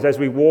recognize as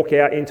we walk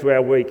out into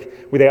our week,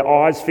 with our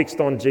eyes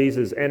fixed on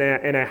Jesus and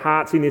our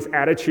hearts in this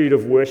attitude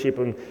of worship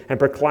and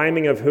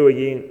proclaiming of who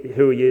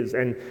He is,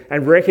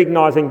 and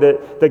recognizing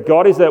that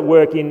God is at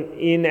work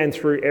in and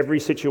through every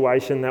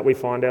situation that we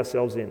find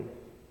ourselves in.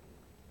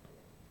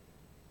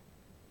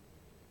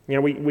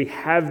 We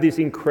have this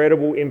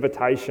incredible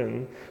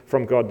invitation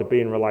from God to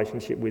be in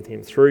relationship with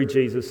Him through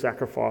Jesus'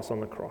 sacrifice on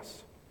the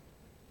cross.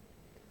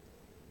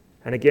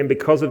 And again,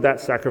 because of that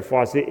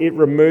sacrifice, it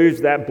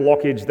removes that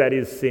blockage that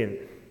is sin.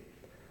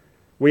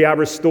 We are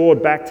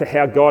restored back to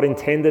how God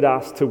intended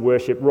us to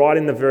worship right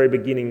in the very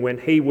beginning, when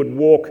He would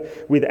walk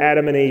with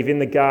Adam and Eve in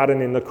the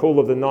garden in the cool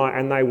of the night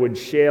and they would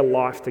share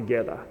life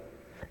together.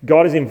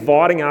 God is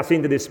inviting us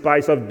into this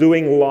space of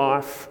doing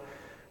life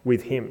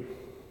with Him.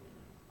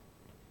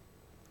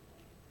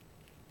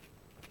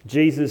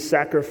 Jesus'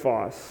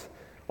 sacrifice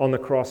on the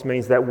cross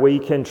means that we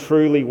can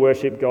truly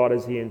worship God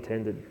as He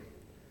intended,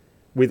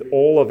 with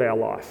all of our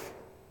life.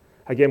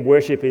 Again,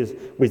 worship is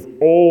with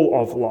all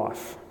of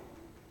life.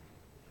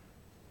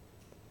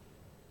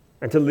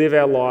 And to live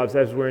our lives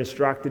as we're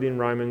instructed in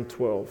Romans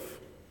 12.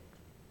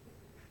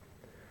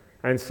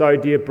 And so,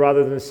 dear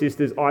brothers and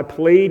sisters, I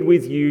plead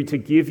with you to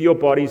give your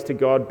bodies to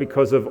God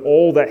because of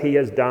all that He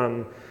has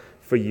done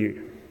for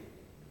you.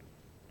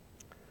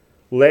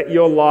 Let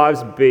your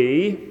lives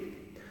be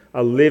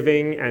a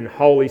living and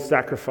holy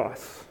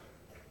sacrifice,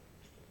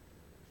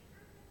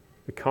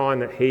 the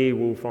kind that He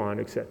will find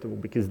acceptable,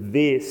 because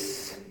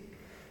this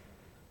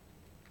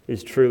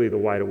is truly the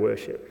way to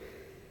worship.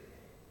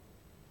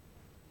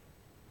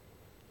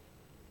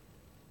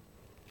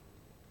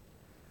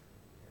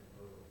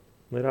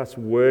 Let us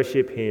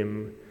worship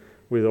Him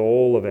with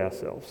all of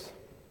ourselves,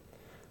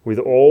 with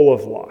all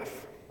of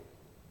life.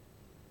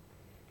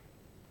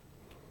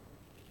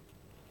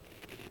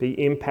 Be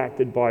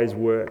impacted by His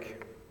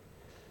work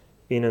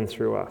in and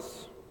through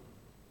us.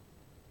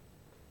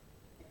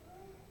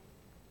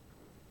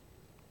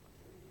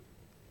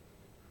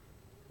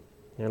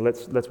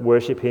 Let's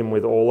worship Him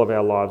with all of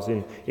our lives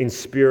in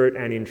spirit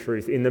and in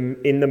truth, in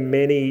the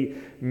many,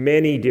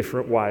 many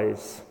different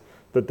ways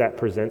that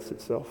presents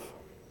itself.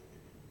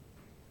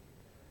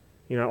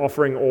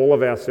 Offering all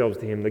of ourselves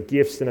to Him, the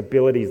gifts and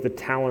abilities, the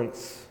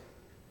talents,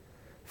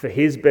 for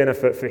His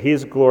benefit, for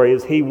His glory,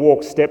 as He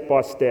walks step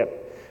by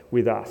step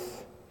with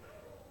us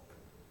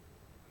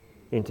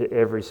into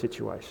every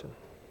situation.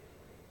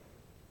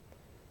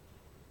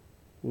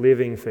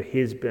 Living for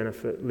His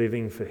benefit,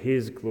 living for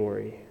His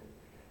glory,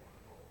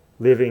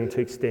 living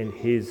to extend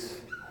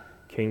His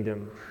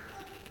kingdom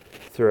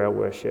through our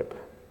worship.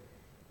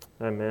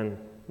 Amen.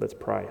 Let's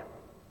pray.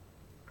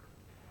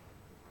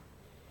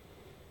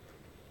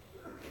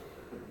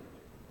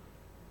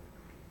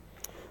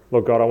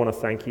 Lord God, I want to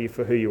thank You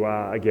for who You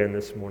are again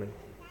this morning.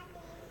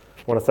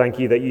 I want to thank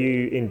You that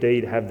You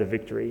indeed have the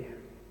victory.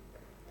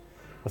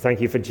 I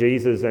thank You for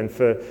Jesus and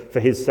for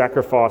His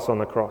sacrifice on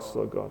the cross,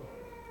 Lord God,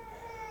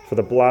 for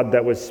the blood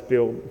that was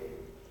spilled,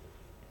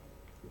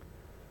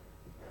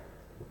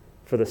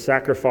 for the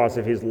sacrifice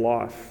of His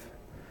life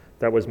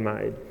that was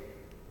made,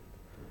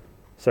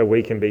 so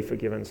we can be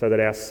forgiven, so that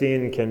our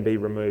sin can be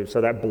removed, so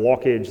that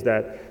blockage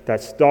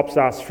that stops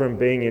us from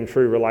being in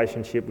true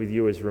relationship with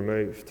You is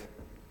removed.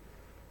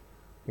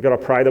 God, I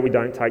pray that we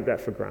don't take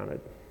that for granted.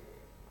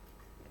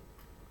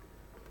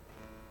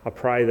 I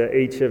pray that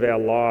each of our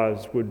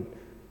lives would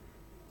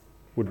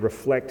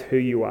reflect who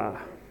You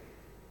are,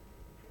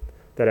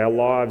 that our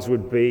lives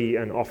would be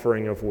an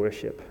offering of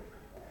worship,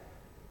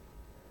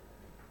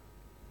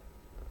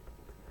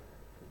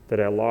 that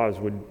our lives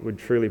would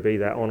truly be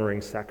that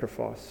honouring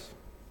sacrifice.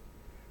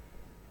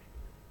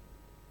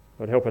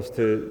 Lord, help us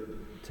to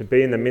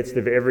be in the midst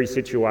of every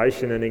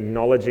situation and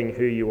acknowledging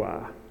who You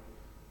are.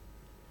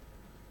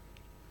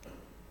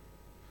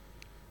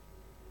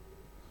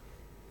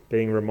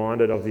 Being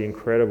reminded of the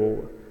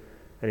incredible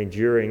and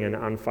enduring and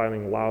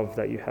unfailing love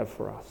that You have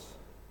for us.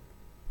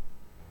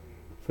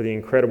 For the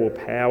incredible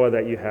power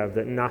that You have,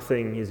 that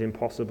nothing is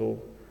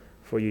impossible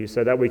for You,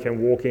 so that we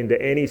can walk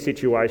into any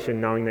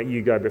situation knowing that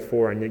You go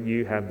before and that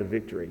You have the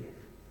victory.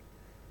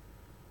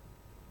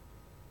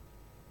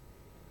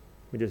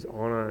 We just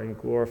honour and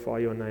glorify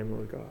Your name,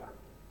 Lord God.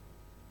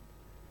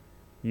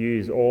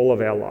 Use all of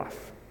our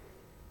life,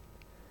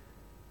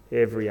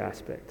 every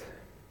aspect,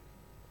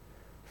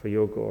 for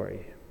Your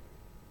glory.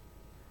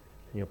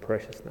 In Your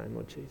precious name,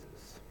 Lord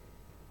Jesus.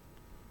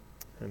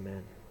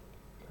 Amen.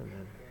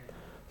 Amen.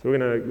 So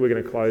we're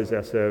gonna close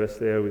our service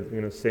there. We're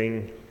gonna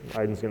sing.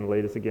 Aiden's gonna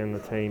lead us again, the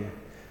team.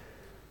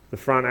 The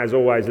front, as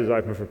always, is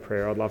open for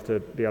prayer. I'd love to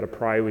be able to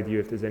pray with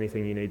you if there's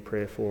anything you need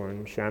prayer for.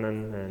 And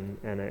Shannon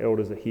and our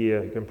elders are here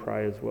who can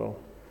pray as well.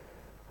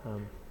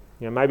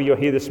 Maybe you're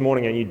here this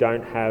morning and you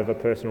don't have a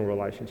personal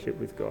relationship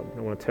with God.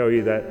 I want to tell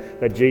you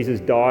that Jesus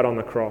died on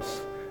the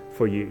cross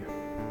for you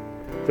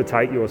to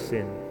take your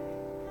sin,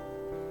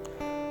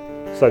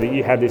 so that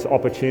you have this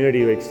opportunity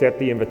to accept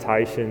the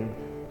invitation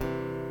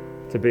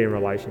to be in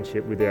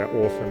relationship with our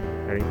awesome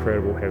and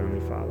incredible Heavenly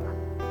Father,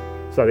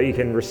 so that you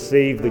can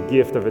receive the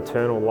gift of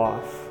eternal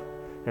life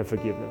and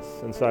forgiveness.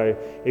 And so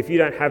if you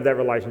don't have that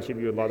relationship,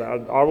 you would like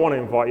that, I want to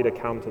invite you to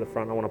come to the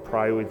front. I want to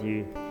pray with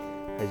you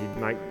as you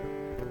make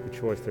the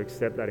choice to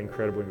accept that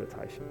incredible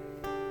invitation.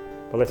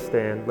 But let's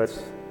stand,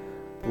 let's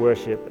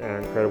worship our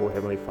incredible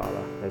Heavenly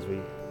Father as we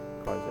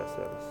close our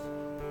service.